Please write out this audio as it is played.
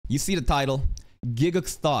You see the title.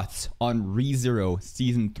 Gigguk's thoughts on ReZero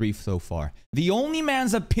Season 3 so far. The only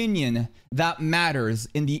man's opinion that matters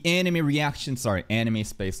in the anime anime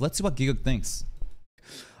space. Let's see what Gigguk thinks.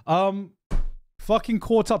 Fucking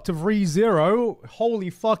caught up to ReZero. Holy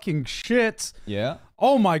fucking shit. Yeah.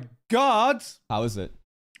 Oh my god. How is it?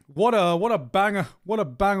 What a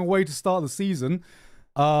banger way to start the season.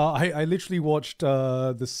 I literally watched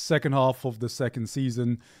the second half of the second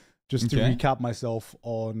season just to recap myself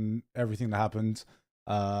on everything that happened.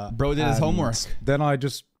 Bro did his homework. Then I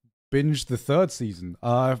just binged the third season.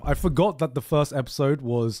 I forgot that the first episode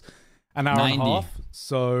was an hour and a half,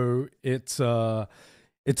 so it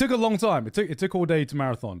took a long time. It took all day to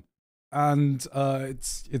marathon, and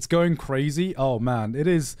it's going crazy. Oh man, it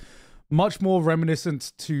is much more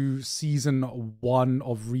reminiscent to season 1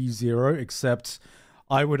 of ReZero, except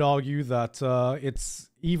I would argue that it's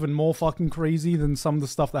even more fucking crazy than some of the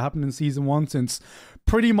stuff that happened in season 1, since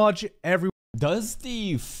pretty much every... Does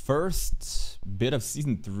the first bit of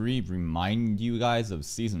season 3 remind you guys of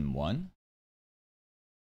season 1?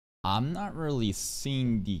 I'm not really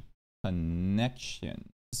seeing the connection.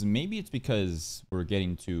 So maybe it's because we're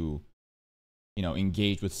getting to, you know,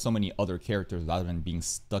 engage with so many other characters rather than being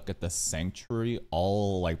stuck at the sanctuary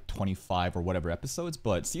all like 25 or whatever episodes.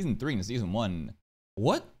 But season 3 and season 1,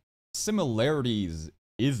 what similarities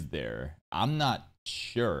is there? I'm not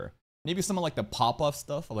sure. Maybe some of like the pop-off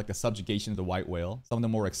stuff, or like the subjugation of the white whale, some of the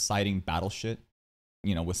more exciting battle shit,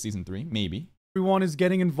 you know, with season 3, maybe. Everyone is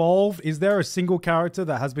getting involved. Is there a single character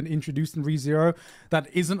that has been introduced in ReZero that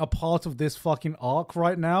isn't a part of this fucking arc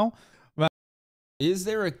right now? Is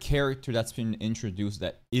there a character that's been introduced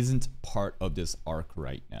that isn't part of this arc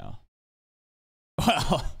right now?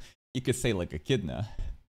 Well, you could say like Echidna.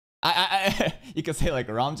 You could say like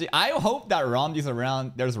Ramji. I hope that Ramji's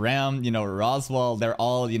around. There's Ram, you know, Roswell. They're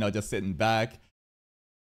all, you know, just sitting back.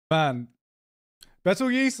 Man,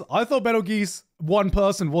 Betelgeuse, I thought Betelgeuse, one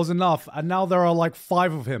person was enough, and now there are like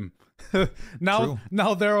 5 of him. now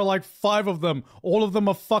there are like 5 of them. All of them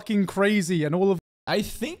are fucking crazy, and all of... I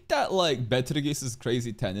think that like Betelgeuse's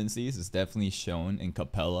crazy tendencies is definitely shown in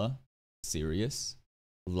Capella, Sirius,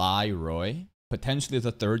 Lai Roy, potentially as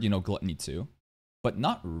a third, you know, Gluttony too, but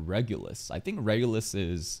not Regulus. I think Regulus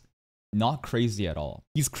is not crazy at all.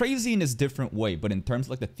 He's crazy in his different way, but in terms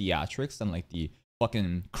of like the theatrics and like the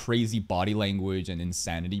fucking crazy body language and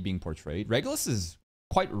insanity being portrayed, Regulus is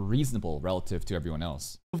quite reasonable relative to everyone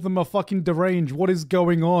else. All of them are fucking deranged. What is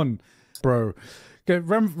going on, bro? Okay,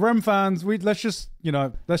 Rem fans, let's just you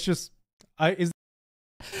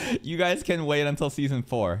guys can wait until season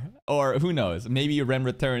 4, or who knows? Maybe Rem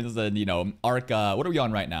returns and, you know, arc. What are we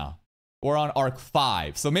on right now? We're on arc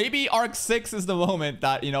 5, so maybe arc 6 is the moment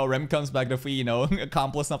that, you know, Rem comes back if we, you know,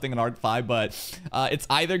 accomplish something in arc 5. But it's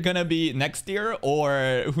either gonna be next year,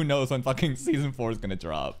 or who knows when fucking season 4 is gonna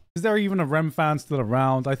drop. Is there even a Rem fan still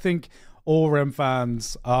around? I think all Rem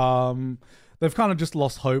fans, they've kind of just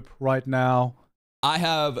lost hope right now. I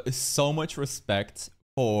have so much respect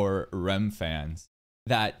for Rem fans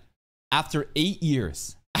that after 8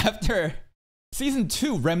 years, after season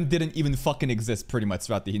 2, Rem didn't even fucking exist pretty much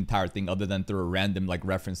throughout the entire thing, other than through random like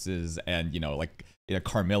references and, you know, like, you know,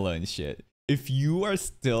 Carmilla and shit. If you are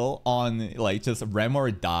still on like just Rem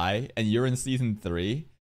or die and you're in season 3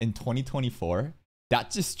 in 2024,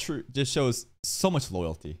 that just shows so much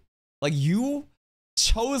loyalty. Like, you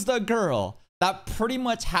chose the girl that pretty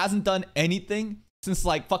much hasn't done anything since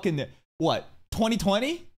like fucking what,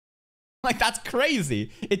 2020? Like, that's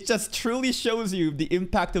crazy. It just truly shows you the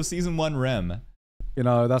impact of season 1 Rem. You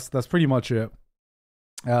know, that's pretty much it.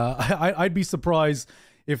 I'd be surprised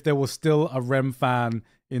if there was still a Rem fan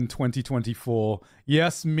in 2024.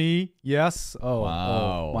 Yes, me. Yes. Oh,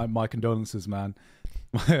 wow. Oh, my condolences, man.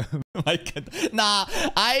 Nah,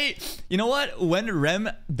 you know what? When Rem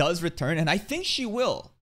does return, and I think she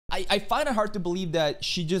will, I find it hard to believe that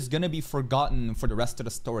she's just gonna be forgotten for the rest of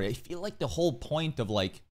the story. I feel like the whole point of,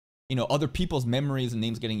 like, you know, other people's memories and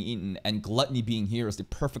names getting eaten and Gluttony being here is the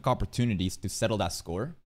perfect opportunities to settle that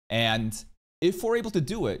score. And if we're able to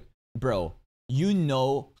do it, bro, you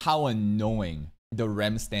know how annoying the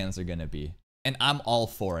Rem stands are gonna be. And I'm all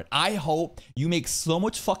for it. I hope you make so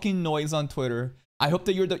much fucking noise on Twitter. I hope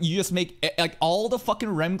that you just make like all the fucking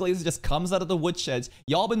Rem glazes just comes out of the woodsheds.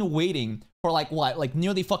 Y'all been waiting for like what, like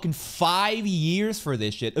nearly fucking 5 years for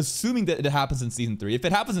this shit, assuming that it happens in season 3. If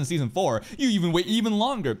it happens in season 4, you even wait even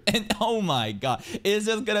longer. And oh my god, it's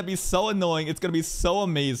just gonna be so annoying. It's gonna be so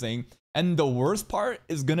amazing. And the worst part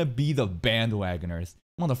is gonna be the bandwagoners.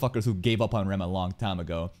 Motherfuckers who gave up on Rem a long time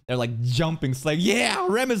ago. They're like jumping, it's like, yeah,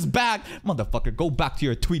 Rem is back. Motherfucker, go back to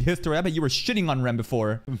your tweet history. I bet you were shitting on Rem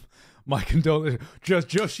before. My condolences.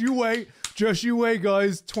 Just you wait. Just you wait,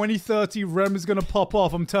 guys. 2030, Rem is gonna pop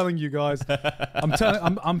off. I'm telling you guys. I'm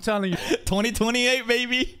telling you. 2028,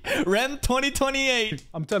 baby. Rem 2028.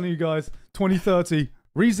 I'm telling you guys. 2030.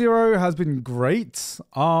 ReZero has been great.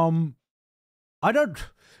 I don't.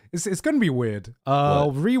 It's gonna be weird.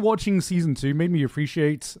 Rewatching season 2 made me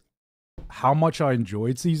appreciate how much I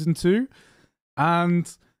enjoyed season 2,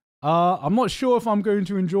 and I'm not sure if I'm going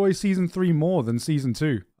to enjoy season 3 more than season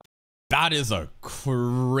 2. That is a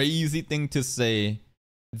crazy thing to say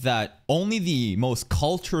that only the most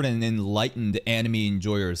cultured and enlightened anime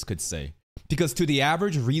enjoyers could say. Because to the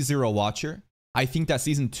average ReZero watcher, I think that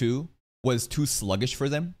season 2 was too sluggish for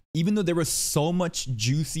them. Even though there was so much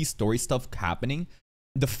juicy story stuff happening,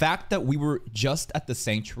 the fact that we were just at the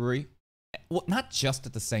sanctuary, well, not just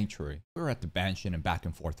at the sanctuary, we were at the Banshin and back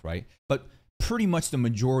and forth, right? But pretty much the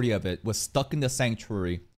majority of it was stuck in the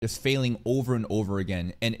sanctuary, just failing over and over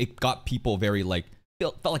again. And it got people very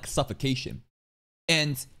felt like suffocation.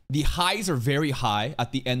 And the highs are very high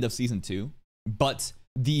at the end of season 2, but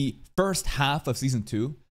the first half of season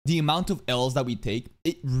 2, the amount of L's that we take,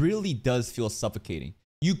 it really does feel suffocating.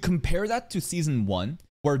 You compare that to season 1,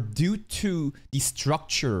 where due to the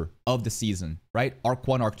structure of the season, right? Arc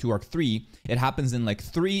 1, Arc 2, Arc 3, it happens in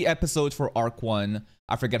 3 episodes for Arc 1.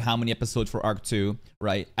 I forget how many episodes for Arc 2,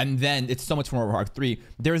 right? And then it's so much more for Arc 3.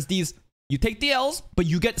 There's these, you take the L's, but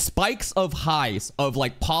you get spikes of highs, of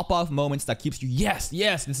pop-off moments that keeps you, yes,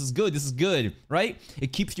 this is good, right?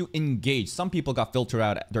 It keeps you engaged. Some people got filtered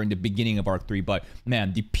out during the beginning of Arc 3, but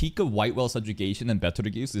man, the peak of White Whale subjugation and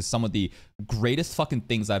Betelgeuse is some of the greatest fucking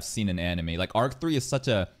things I've seen in anime. Arc 3 is such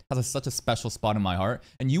a special spot in my heart,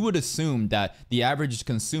 and you would assume that the average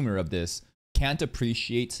consumer of this can't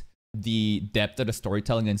appreciate the depth of the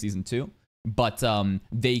storytelling in season 2. But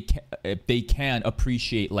they can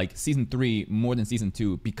appreciate season 3 more than season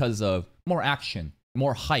 2 because of more action,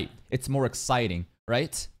 more hype. It's more exciting,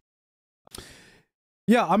 right?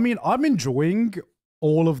 Yeah, I mean, I'm enjoying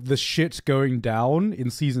all of the shit going down in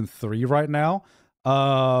season 3 right now.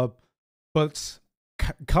 But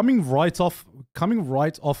coming right off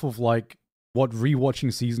of what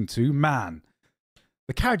rewatching season 2, man.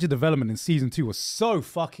 The character development in season 2 was so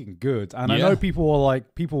fucking good, and I know people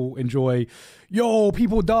enjoy,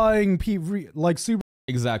 people dying, super.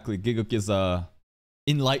 Exactly, Gigguk is a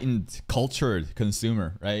enlightened, cultured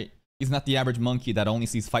consumer, right? He's not the average monkey that only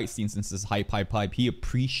sees fight scenes and says hype. He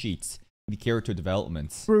appreciates the character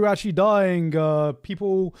development. Through actually dying,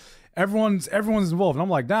 everyone's involved, and I'm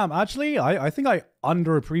like, damn. Actually, I think I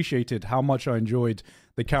underappreciated how much I enjoyed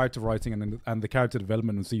the character writing and the character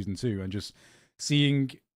development in season 2, and just seeing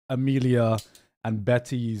Amelia and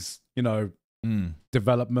Betty's,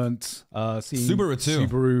 development, seeing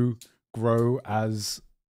Subaru grow as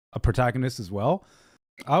a protagonist as well.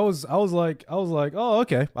 I was like, oh,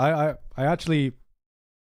 okay. I actually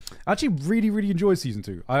really, really enjoyed season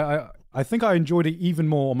 2. I think I enjoyed it even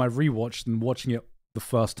more on my rewatch than watching it the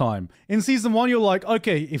first time. In season 1, you're like,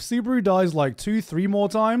 okay, if Subaru dies 2-3 more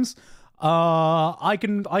times, I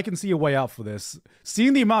can see a way out for this.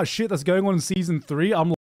 Seeing the amount of shit that's going on in season 3, I'm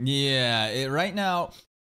like, yeah, right now.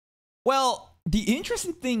 Well, the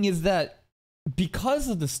interesting thing is that because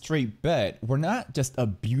of the straight bet, we're not just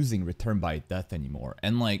abusing Return by Death anymore.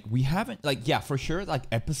 And we haven't yeah, for sure,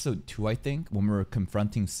 episode 2, I think, when we were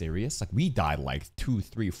confronting Sirius, we died 2,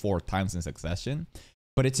 3, 4 times in succession.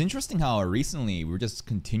 But it's interesting how recently we're just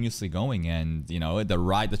continuously going, and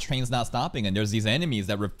the train's not stopping, and there's these enemies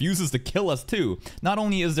that refuses to kill us too. Not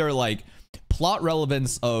only is there plot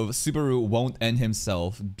relevance of Subaru won't end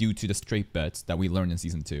himself due to the straight bets that we learned in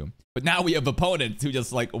season 2, but now we have opponents who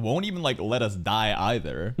just won't even let us die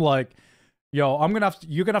either. Yo,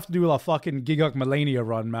 you're gonna have to do a fucking Gigguk Millennia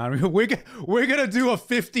run, man. We're gonna do a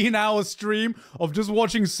 15-hour stream of just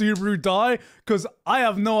watching Subaru die, because I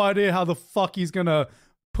have no idea how the fuck he's gonna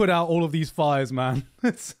put out all of these fires, man.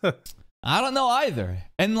 I don't know either.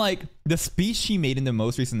 And the speech he made in the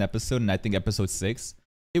most recent episode, and I think episode 6,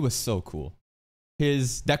 it was so cool.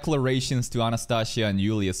 His declarations to Anastasia and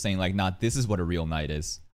Yulia saying nah, this is what a real knight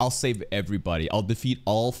is. I'll save everybody. I'll defeat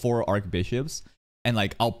all 4 archbishops. And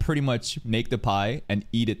I'll pretty much make the pie and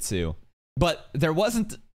eat it too. But there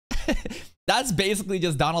wasn't... That's basically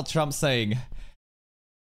just Donald Trump saying,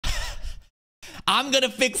 I'm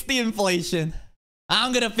gonna fix the inflation.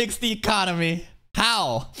 I'm gonna fix the economy.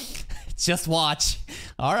 How? Just watch.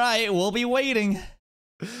 All right, we'll be waiting.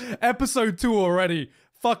 Episode 2 already.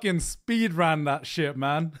 Fucking speed ran that shit,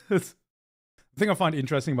 man. The thing I find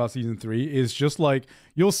interesting about season 3 is just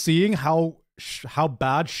you're seeing how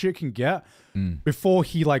bad shit can get before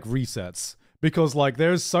he resets, because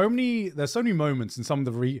there's so many moments in some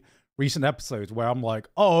of the recent episodes where I'm like,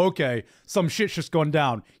 oh, okay, some shit's just gone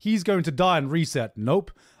down. He's going to die and reset.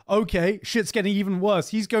 Nope. Okay, shit's getting even worse.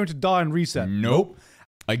 He's going to die and reset. Nope.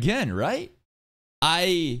 Again, right?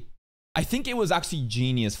 I think it was actually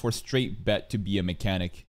genius for Straight Bet to be a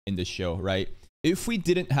mechanic in the show, right? If we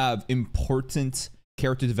didn't have important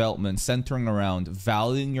character development centering around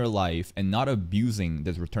valuing your life and not abusing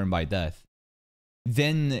this return by death,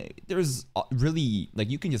 then there's really, like,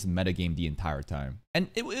 you can just metagame the entire time. And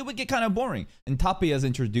it would get kind of boring. And Tappy has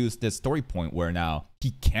introduced this story point where now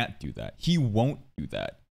he can't do that. He won't do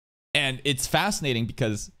that. And it's fascinating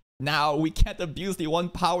because now we can't abuse the one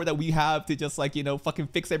power that we have to just, like, you know, fucking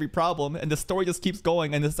fix every problem. And the story just keeps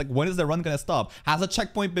going. And it's like, when is the run gonna stop? Has a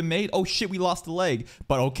checkpoint been made? Oh shit, we lost the leg.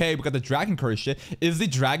 But okay, we got the Dragon Curse shit. Is the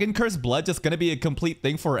Dragon Curse blood just gonna be a complete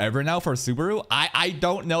thing forever now for Subaru? I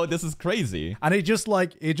don't know. This is crazy. And it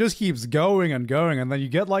just keeps going and going. And then you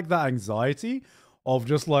get like that anxiety of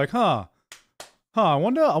just like, I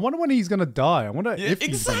wonder when he's gonna die. I wonder if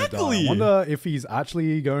he's gonna die. I wonder if he's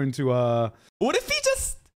actually going to What if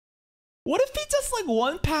he just like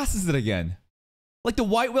one passes it again? Like the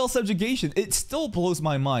White Whale subjugation. It still blows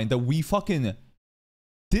my mind that we fucking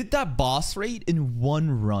did that boss raid in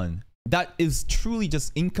one run. That is truly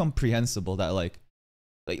just incomprehensible that like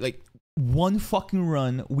one fucking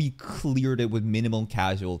run we cleared it with minimal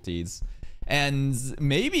casualties. And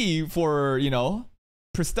maybe for, you know,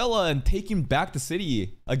 Pristella and taking back the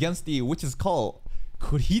city against the witch's cult,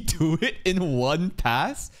 could he do it in one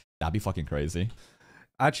pass? That'd be fucking crazy.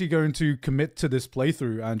 Actually going to commit to this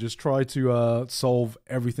playthrough and just try to solve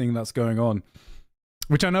everything that's going on,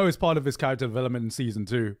 which I know is part of his character development in season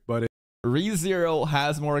 2, but ReZero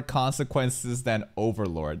has more consequences than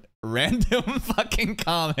Overlord. Random fucking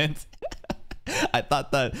comment. I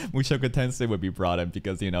thought that Mushoku Tensei would be brought in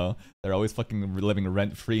because, you know, they're always fucking living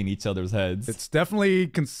rent-free in each other's heads. It's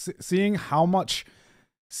definitely seeing how much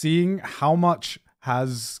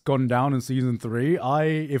has gone down in season 3.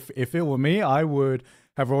 If it were me, I would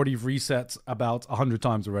have already reset about 100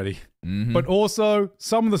 times already. But also,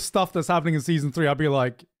 some of the stuff that's happening in season 3, I'd be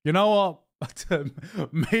like, you know what?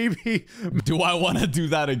 Maybe. Do I want to do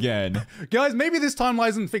that again? Guys, maybe this timeline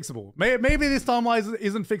isn't fixable. Maybe this timeline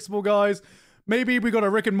isn't fixable, guys. Maybe we got a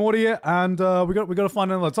Rick and Morty it, and we got to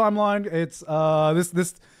find another timeline. It's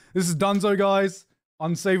this is Dunzo, guys.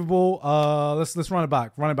 Unsavable. Let's run it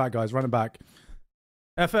back. Run it back, guys. Run it back.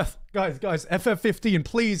 FF, guys, FF15,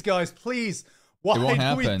 please, guys, please. Why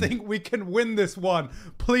do we think we can win this one?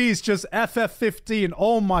 Please, just FF15.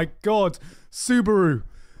 Oh my god. Subaru.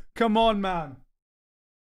 Come on, man.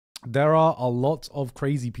 There are a lot of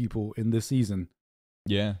crazy people in this season.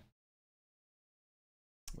 Yeah.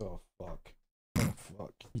 Oh, fuck. Oh,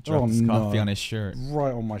 fuck. He dropped his coffee on his shirt.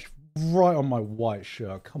 Right on my white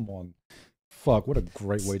shirt. Come on. Fuck, what a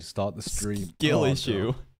great way to start the stream. Skill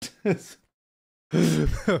issue.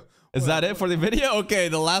 Is that it for the video? Okay,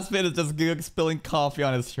 the last bit is just Gigguk spilling coffee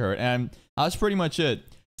on his shirt, and that's pretty much it.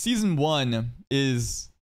 Season 1 is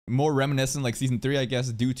more reminiscent like season 3, I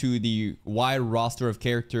guess, due to the wide roster of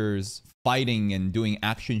characters fighting and doing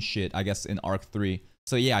action shit, I guess, in Arc 3.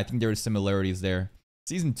 So yeah, I think there are similarities there.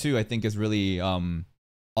 Season 2, I think, is really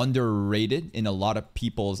underrated in a lot of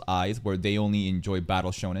people's eyes, where they only enjoy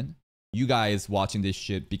Battle Shonen. You guys watching this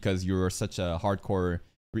shit because you're such a hardcore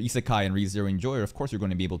Isekai and ReZero enjoyer, of course you're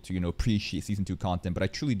going to be able to, you know, appreciate season 2 content, but I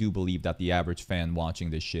truly do believe that the average fan watching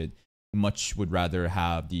this shit much would rather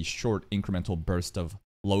have the short incremental burst of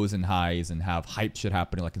lows and highs and have hype shit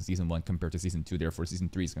happening like in season 1 compared to season 2. Therefore, season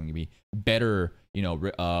 3 is going to be better, you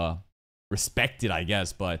know, respected, I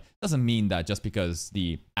guess, but doesn't mean that just because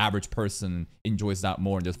the average person enjoys that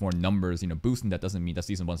more and there's more numbers, you know, boosting, that doesn't mean that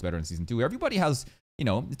season 1's better than season 2. Everybody has, you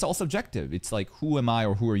know, it's all subjective. It's like, who am I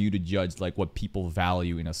or who are you to judge like what people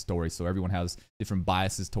value in a story? So everyone has different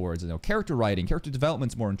biases towards, you know, character writing, character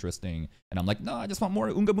development's more interesting. And I'm like, no, I just want more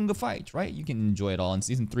Unga Bunga fights, right? You can enjoy it all. And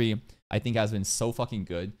season 3, I think, has been so fucking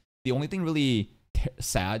good. The only thing really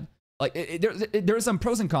sad, like, there's some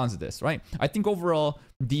pros and cons of this, right? I think overall,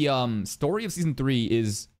 the story of season 3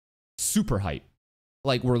 is super hype.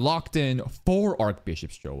 Like, we're locked in, 4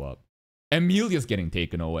 archbishops show up. Emilia's getting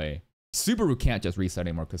taken away. Subaru can't just reset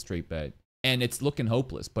anymore because Straight Bet. And it's looking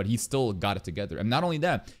hopeless, but he's still got it together. And not only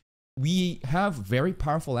that, we have very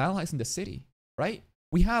powerful allies in the city, right?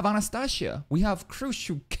 We have Anastasia. We have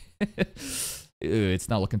Krush. It's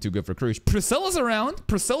not looking too good for Krush. Priscilla's around.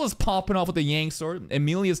 Priscilla's popping off with the Yang sword.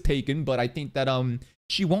 Emilia's taken, but I think that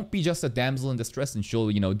she won't be just a damsel in distress and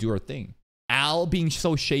she'll, you know, do her thing. Al being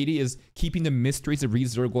so shady is keeping the mysteries of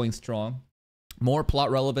ReZero going strong. More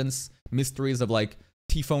plot relevance, mysteries of like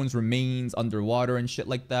T-Phone's remains underwater and shit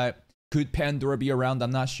like that. Could Pandora be around?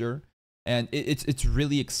 I'm not sure. And it's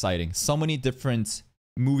really exciting. So many different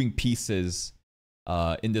moving pieces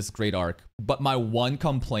in this great arc. But my one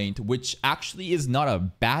complaint, which actually is not a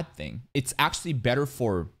bad thing, it's actually better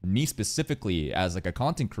for me specifically as like a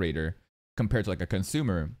content creator compared to like a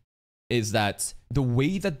consumer, is that the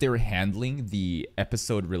way that they're handling the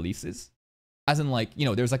episode releases, as in like, you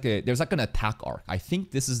know, there's like an attack arc. I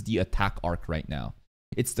think this is the attack arc right now.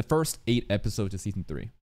 It's the first 8 episodes of season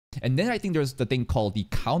 3. And then I think there's the thing called the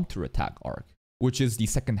counterattack arc, which is the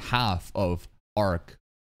second half of arc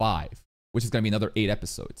 5, which is going to be another 8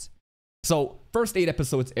 episodes. So first 8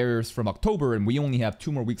 episodes airs from October, and we only have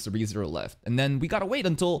 2 more weeks of ReZero left. And then we got to wait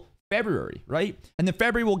until February, right? And then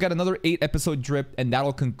February we'll get another 8 episode drip, and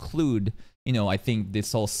that'll conclude, you know, I think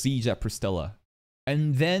this whole siege at Pristella.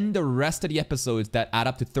 And then the rest of the episodes that add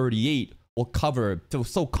up to 38 will cover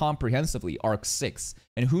so comprehensively arc 6.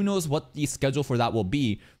 And who knows what the schedule for that will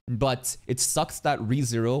be, but it sucks that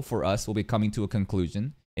ReZero for us will be coming to a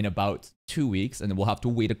conclusion in about 2 weeks, and then we'll have to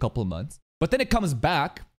wait a couple of months. But then it comes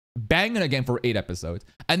back, banging again for 8 episodes.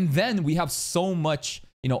 And then we have so much,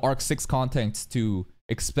 you know, arc 6 content to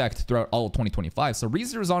expect throughout all of 2025. So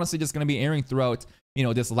ReZero is honestly just going to be airing throughout, you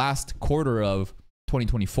know, this last quarter of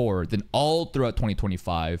 2024, then all throughout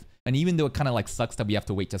 2025. And even though it kind of like sucks that we have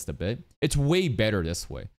to wait just a bit, it's way better this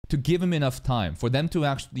way, to give them enough time for them to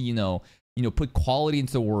actually, you know, put quality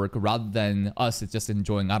into the work rather than us just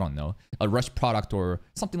enjoying, I don't know, a rush product or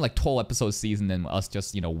something like 12 episode season and us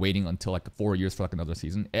just, you know, waiting until like 4 years for like another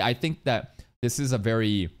season. I think that this is a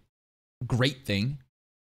very great thing,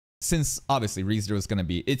 since obviously ReZero is going to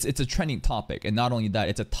be, it's a trending topic. And not only that,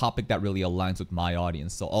 it's a topic that really aligns with my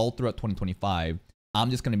audience. So all throughout 2025, I'm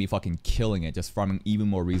just going to be fucking killing it, just farming even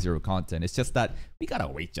more ReZero content. It's just that we got to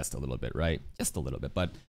wait just a little bit, right? Just a little bit.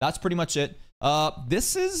 But that's pretty much it.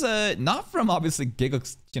 This is not from obviously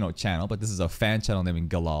Gigguk's, you know, channel, but this is a fan channel named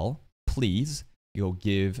Galal. Please go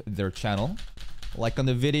give their channel a like on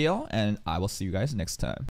the video, and I will see you guys next time.